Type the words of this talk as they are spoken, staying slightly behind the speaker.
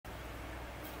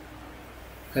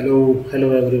Hello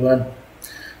everyone.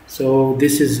 So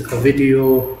this is a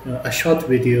video, a short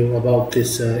video about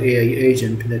this AI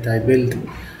agent that I built,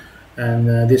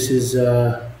 and this is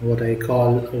what I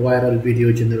call a viral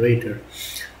video generator.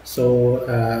 So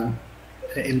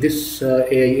in this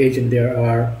AI agent, there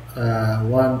are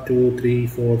one, two, three,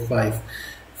 four,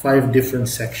 five different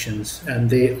sections, and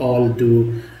they all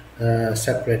do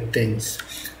separate things.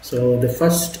 So the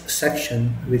first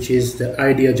section, which is the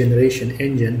idea generation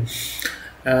engine,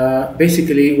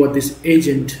 basically what this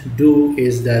agent do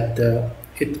is that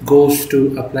it goes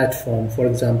to a platform, for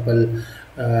example,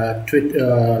 like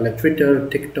Twitter,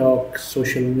 TikTok,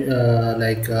 social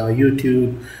like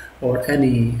YouTube, or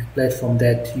any platform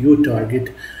that you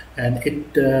target, and it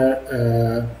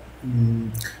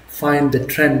find the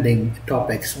trending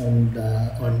topics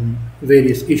on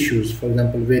various issues, for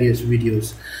example, various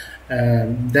videos.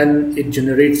 Then it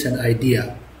generates an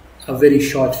idea, a very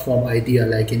short form idea,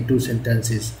 like in 2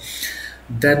 sentences.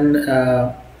 Then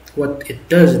what it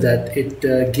does, that it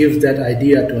gives that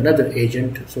idea to another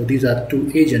agent. So these are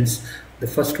two agents. The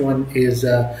first one is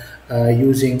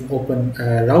using Open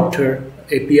Router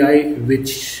API,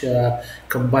 which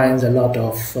combines a lot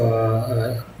of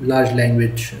large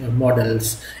language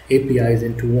models APIs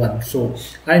into one. So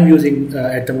I'm using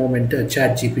at the moment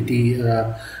ChatGPT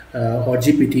or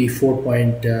GPT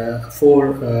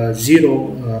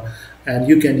 4.40, and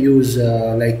you can use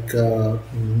like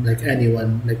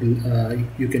anyone, like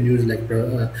you can use like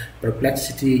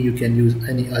Perplexity, you can use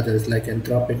any others like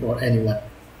Anthropic or anyone.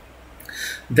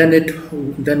 Then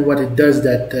what it does,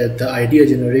 that the idea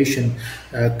generation,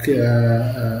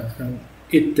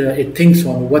 it thinks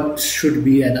on what should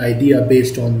be an idea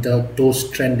based on those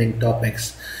trending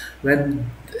topics. When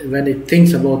it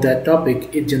thinks about that topic,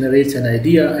 it generates an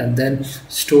idea and then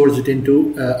stores it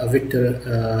into a vector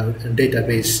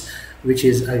database, which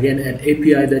is again an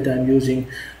API that I'm using.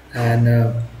 And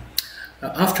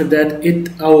after that,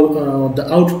 the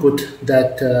output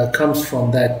that comes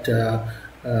from that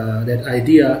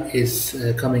idea is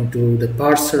coming to the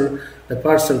parser. The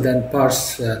parser then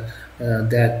parse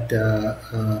that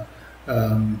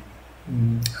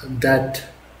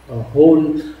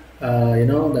whole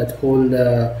that whole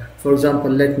for example,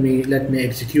 let me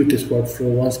execute this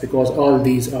workflow once, because all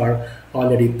these are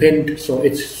already pinned, so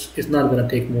it's not going to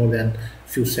take more than a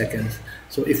few seconds.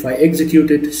 So if I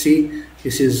execute it, see,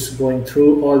 this is going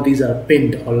through, all these are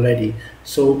pinned already.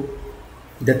 So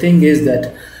the thing is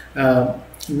that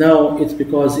now it's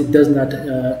because it does not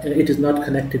it is not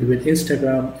connected with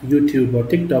Instagram, YouTube, or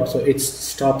TikTok, so it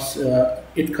stops,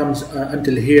 it comes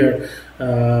until here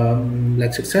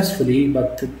like successfully,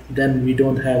 but then we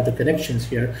don't have the connections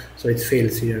here, so it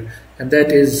fails here, and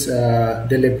that is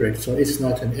deliberate, so it's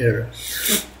not an error.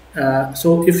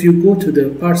 So if you go to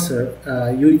the parser,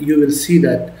 you will see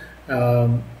that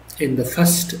in the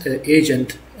first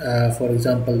agent, for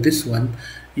example this one,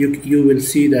 you will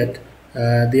see that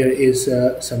there is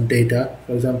some data.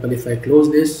 For example, if I close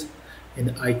this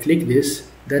and I click this,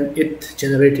 then it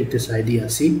generated this idea.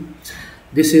 See,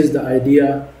 this is the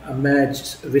idea: a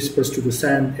match whispers to the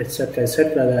sand, etc.,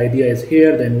 etc. The idea is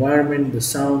here, the environment, the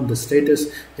sound, the status,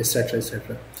 etc.,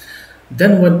 etc.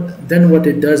 Then what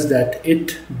it does, that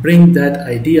it brings that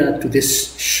idea to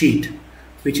this sheet,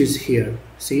 which is here.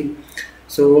 See,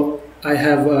 so I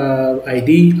have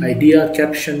ID, idea,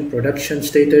 caption, production,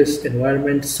 status,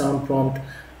 environment, sound prompt,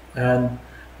 and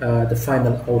the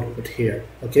final output here.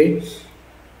 Okay.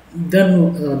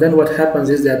 Then what happens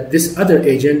is that this other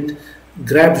agent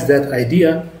grabs that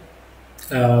idea,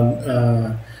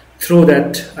 throw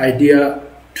that idea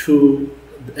to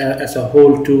as a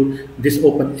whole to this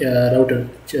Open Router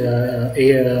the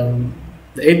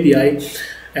API,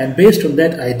 and based on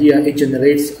that idea, it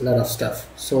generates a lot of stuff.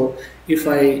 So if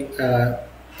I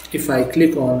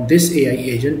click on this AI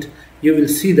agent, you will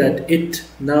see that it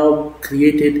now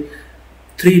created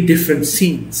 3 different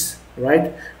scenes,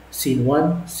 right? Scene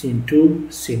 1, scene 2,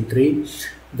 scene 3,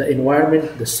 the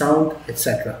environment, the sound,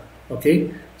 etc.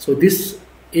 Okay, so this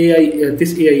AI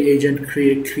agent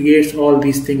creates all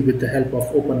these things with the help of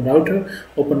Open Router.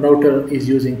 Open Router is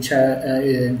using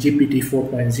GPT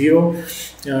 4.0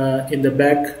 in the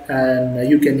back, and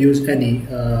you can use any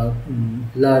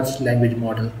large language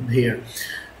model here.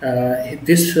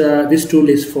 This tool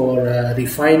is for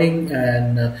refining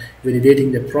and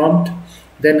validating the prompt.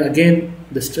 Then again,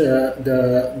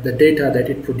 the data that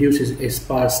it produces is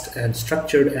parsed and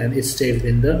structured, and is saved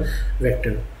in the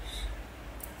vector.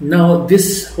 Now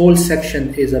this whole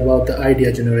section is about the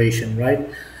idea generation, right?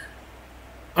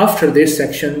 After this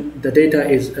section, the data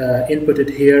is inputted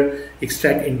here,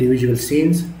 extract individual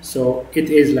scenes. So it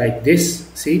is like this.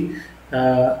 See,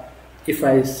 if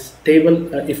I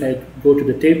go to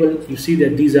the table, you see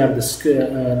that these are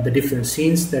the different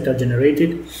scenes that are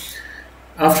generated.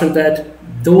 After that,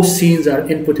 those scenes are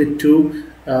inputted to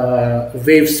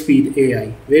WaveSpeed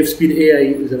AI. WaveSpeed AI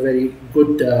is a very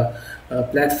good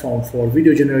platform for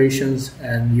video generations,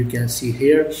 and you can see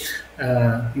here,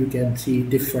 you can see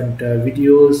different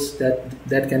videos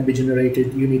that can be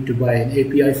generated. You need to buy an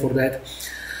API for that.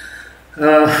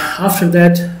 After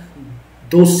that,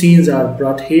 those scenes are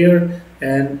brought here,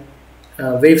 and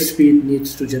WaveSpeed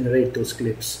needs to generate those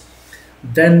clips.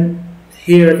 Then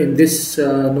here in this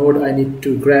node, I need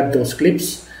to grab those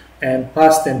clips and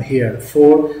pass them here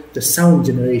for the sound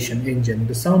generation engine.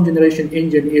 The sound generation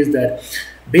engine is that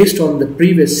based on the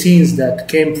previous scenes that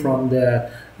came from the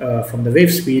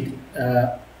WaveSpeed,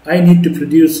 I need to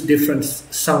produce different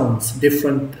sounds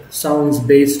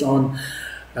based on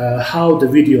how the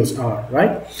videos are,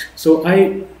 right? So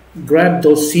I grab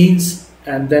those scenes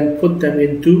and then put them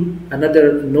into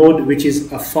another node, which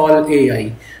is a Fall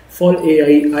AI. Fall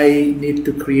AI, I need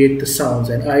to create the sounds,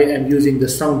 and I am using the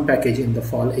sound package in the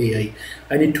Fall AI.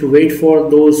 I need to wait for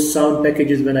those sound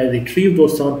packages. When I retrieve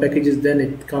those sound packages, then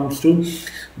it comes to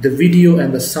the video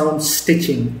and the sound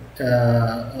stitching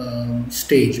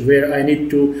stage, where I need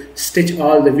to stitch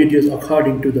all the videos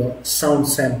according to the sound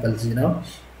samples, you know.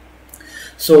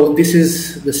 So this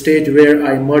is the stage where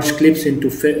I merge clips into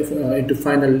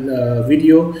final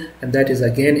video, and that is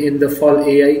again in the Fall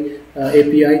AI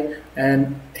API.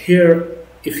 And here,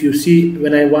 if you see,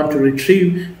 when I want to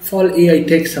retrieve, Fall AI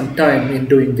takes some time in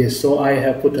doing this. So I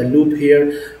have put a loop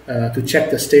here to check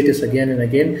the status again and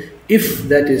again. If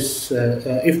that is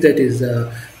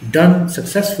done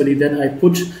successfully, then I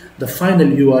put the final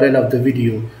URL of the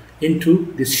video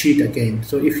into this sheet again.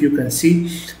 So if you can see,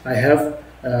 I have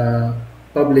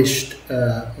published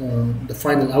the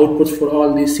final outputs for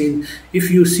all these scenes.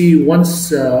 If you see one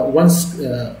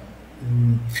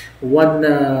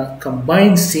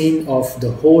combined scene of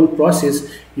the whole process,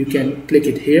 you can click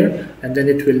it here, and then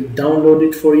it will download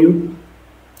it for you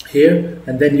here,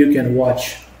 and then you can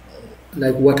watch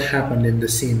like what happened in the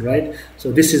scene, right?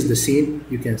 So this is the scene,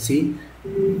 you can see.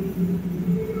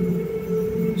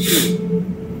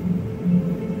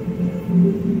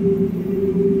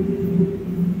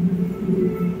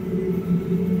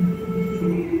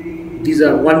 These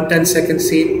are one 10-second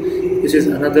scene. This is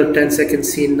another 10-second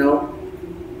scene now.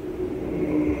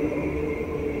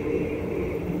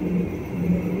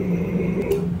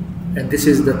 And this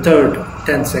is the third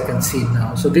 10-second scene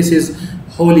now. So this is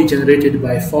wholly generated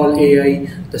by Fall AI,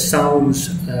 the sounds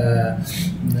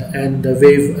and the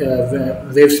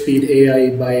WaveSpeed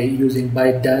AI by using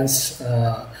ByteDance,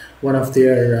 one of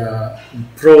their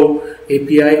Pro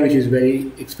API, which is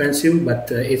very expensive,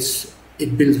 but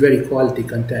it builds very quality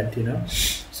content, you know.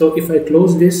 So if I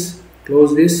close this,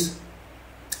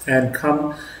 and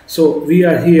come, so we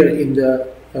are here in the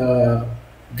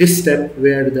this step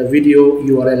where the video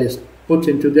URL is put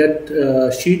into that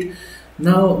sheet.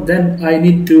 Now then I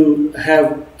need to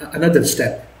have another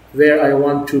step where I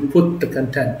want to put the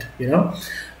content, you know,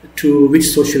 to which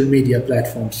social media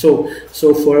platform. So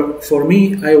for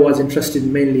me, I was interested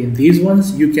mainly in these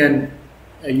ones. You can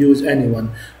use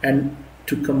anyone, and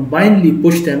to combinedly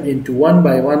push them into one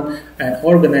by one and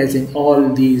organizing all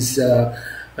these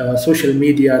social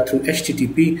media through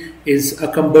HTTP is a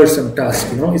cumbersome task,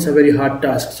 you know. It's a very hard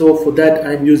task. So for that,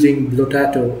 I'm using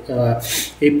Blotato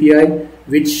API,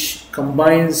 which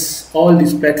combines all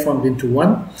these platforms into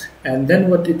one. And then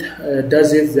what it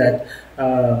does is that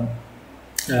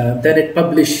then it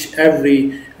publish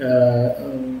every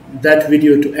that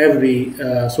video to every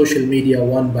social media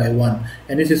one by one,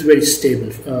 and it is very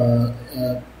stable.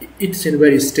 It's in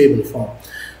very stable form.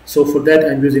 So for that,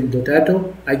 I'm using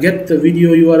Blotato. I get the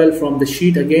video URL from the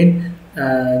sheet again,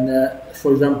 and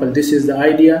for example, this is the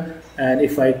idea, and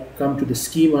if I come to the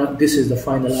schema, this is the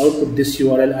final output. This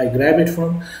URL I grab it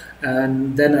from,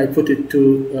 and then I put it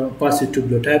to pass it to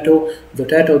Blotato.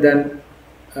 Blotato then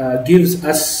gives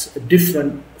us a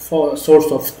different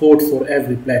source of code for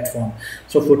every platform.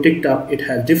 So for TikTok, it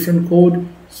has different code.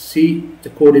 See, the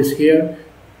code is here,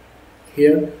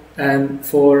 and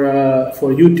for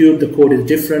YouTube, the code is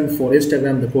different. For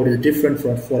Instagram, the code is different.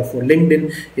 For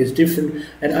LinkedIn, is different.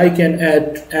 And I can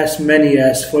add as many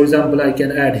as, for example, I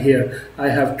can add here. I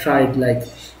have tried like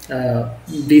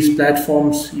these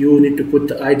platforms. You need to put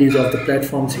the IDs of the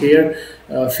platforms here.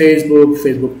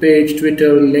 Facebook page,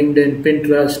 Twitter, LinkedIn,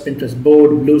 Pinterest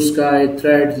board, Blue Sky,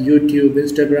 Threads, YouTube,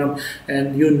 Instagram,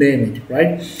 and you name it,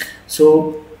 right?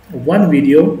 So one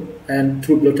video, and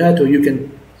through Blotato you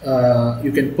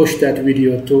can push that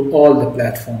video to all the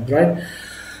platforms, right?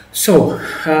 So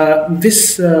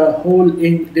this whole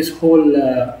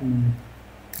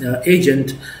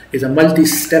agent is a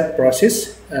multi-step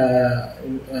process.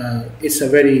 It's a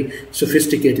very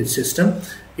sophisticated system.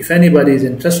 If anybody is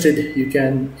interested, you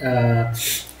can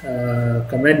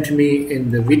comment me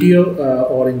in the video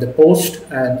or in the post,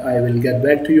 and I will get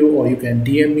back to you, or you can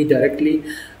DM me directly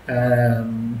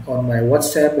on my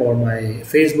WhatsApp or my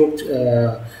Facebook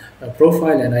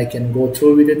profile, and I can go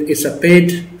through with it. It's a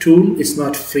paid tool, it's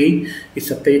not free. It's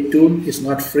a paid tool, it's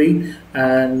not free,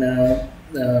 and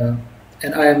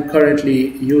I am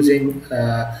currently using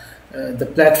the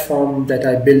platform that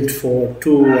I built for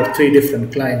 2 or 3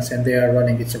 different clients, and they are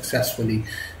running it successfully.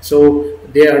 So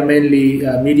they are mainly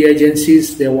media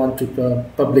agencies. They want to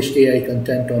publish AI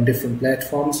content on different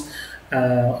platforms,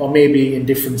 or maybe in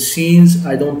different scenes,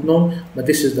 I don't know, but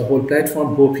this is the whole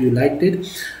platform. Hope you liked it,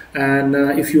 and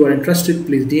if you are interested,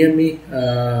 please DM me.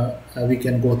 We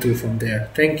can go through from there.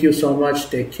 Thank you so much.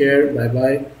 Take care. Bye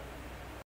bye.